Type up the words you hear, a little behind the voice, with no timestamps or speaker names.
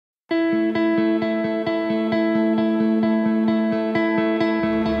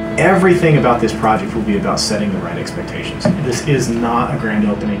Everything about this project will be about setting the right expectations. This is not a grand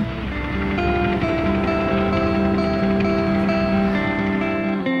opening.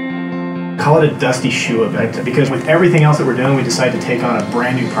 Call it a dusty shoe event, because with everything else that we're doing, we decided to take on a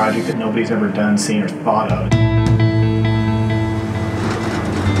brand new project that nobody's ever done, seen, or thought of.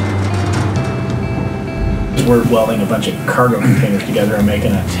 We're welding a bunch of cargo containers together and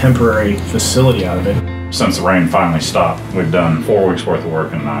making a temporary facility out of it. Since the rain finally stopped, we've done 4 weeks worth of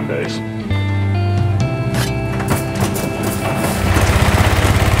work in 9 days.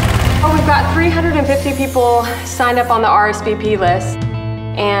 Well, we've got 350 people signed up on the RSVP list.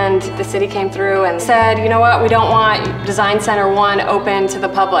 And the city came through and said, you know what, we don't want Design Center 1 open to the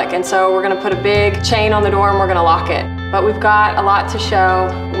public, and so we're going to put a big chain on the door and we're going to lock it. But we've got a lot to show.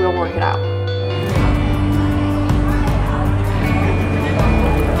 We'll work it out.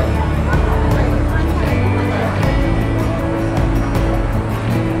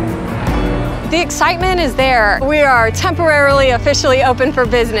 The excitement is there. We are temporarily, officially open for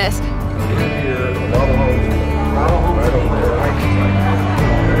business.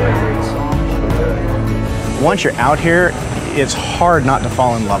 Once you're out here, it's hard not to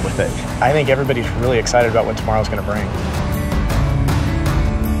fall in love with it. I think everybody's really excited about what tomorrow's going to bring.